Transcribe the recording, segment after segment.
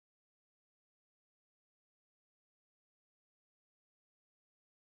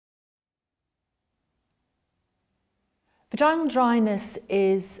Vaginal dryness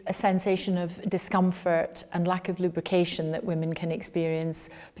is a sensation of discomfort and lack of lubrication that women can experience,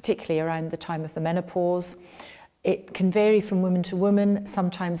 particularly around the time of the menopause. It can vary from woman to woman.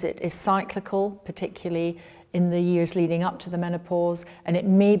 Sometimes it is cyclical, particularly in the years leading up to the menopause, and it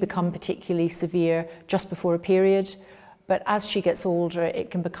may become particularly severe just before a period. But as she gets older, it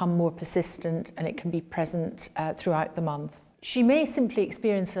can become more persistent and it can be present throughout the month. She may simply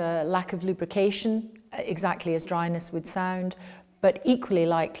experience a lack of lubrication, exactly as dryness would sound, but equally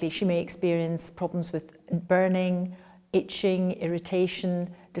likely she may experience problems with burning, itching,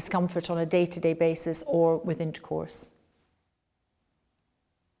 irritation, discomfort on a day-to-day basis or with intercourse.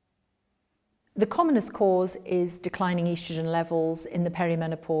 The commonest cause is declining estrogen levels in the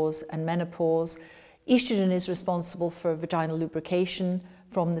perimenopause and menopause. Estrogen is responsible for vaginal lubrication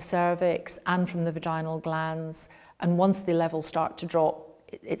from the cervix and from the vaginal glands, and once the levels start to drop,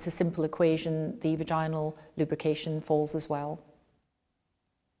 it's a simple equation, the vaginal lubrication falls as well.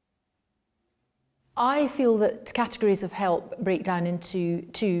 I feel that categories of help break down into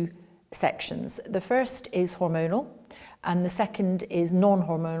two sections. The first is hormonal, and the second is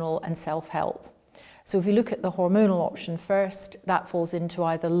non-hormonal and self-help. So if we look at the hormonal option first, that falls into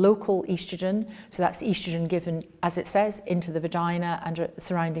either local estrogen, so that's estrogen given, as it says, into the vagina and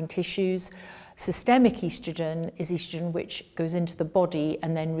surrounding tissues. Systemic estrogen is estrogen which goes into the body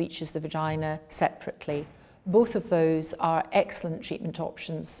and then reaches the vagina separately. Both of those are excellent treatment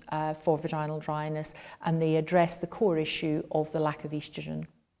options for vaginal dryness, and they address the core issue of the lack of estrogen.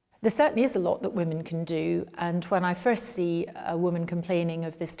 There certainly is a lot that women can do, and when I first see a woman complaining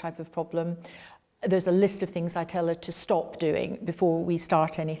of this type of problem, there's a list of things I tell her to stop doing before we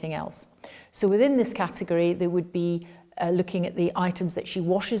start anything else. So within this category, there would be looking at the items that she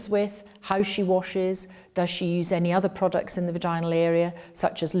washes with, how she washes, does she use any other products in the vaginal area,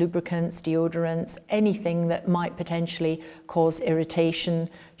 such as lubricants, deodorants, anything that might potentially cause irritation.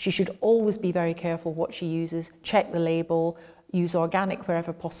 She should always be very careful what she uses, check the label, use organic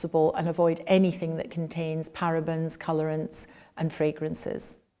wherever possible, and avoid anything that contains parabens, colorants, and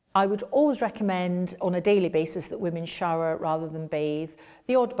fragrances. I would always recommend on a daily basis that women shower rather than bathe.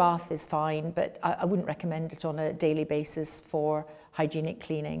 The odd bath is fine, but I wouldn't recommend it on a daily basis for hygienic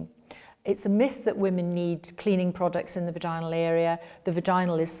cleaning. It's a myth that women need cleaning products in the vaginal area. The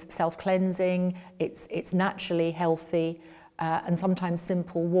vaginal is self-cleansing, it's naturally healthy, and sometimes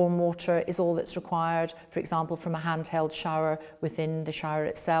simple warm water is all that's required, for example, from a handheld shower within the shower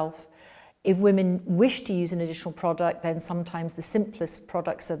itself. If women wish to use an additional product, then sometimes the simplest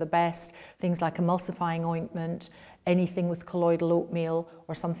products are the best, things like emulsifying ointment, anything with colloidal oatmeal,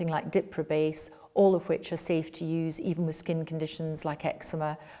 or something like Diprobase, all of which are safe to use even with skin conditions like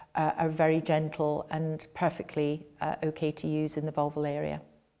eczema, are very gentle and perfectly okay to use in the vulval area.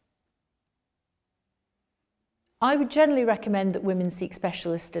 I would generally recommend that women seek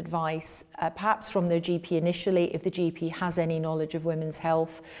specialist advice, perhaps from their GP initially, if the GP has any knowledge of women's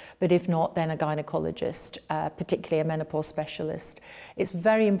health, but if not, then a gynaecologist, particularly a menopause specialist. It's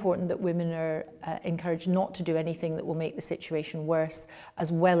very important that women are encouraged not to do anything that will make the situation worse,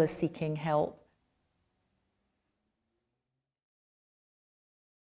 as well as seeking help.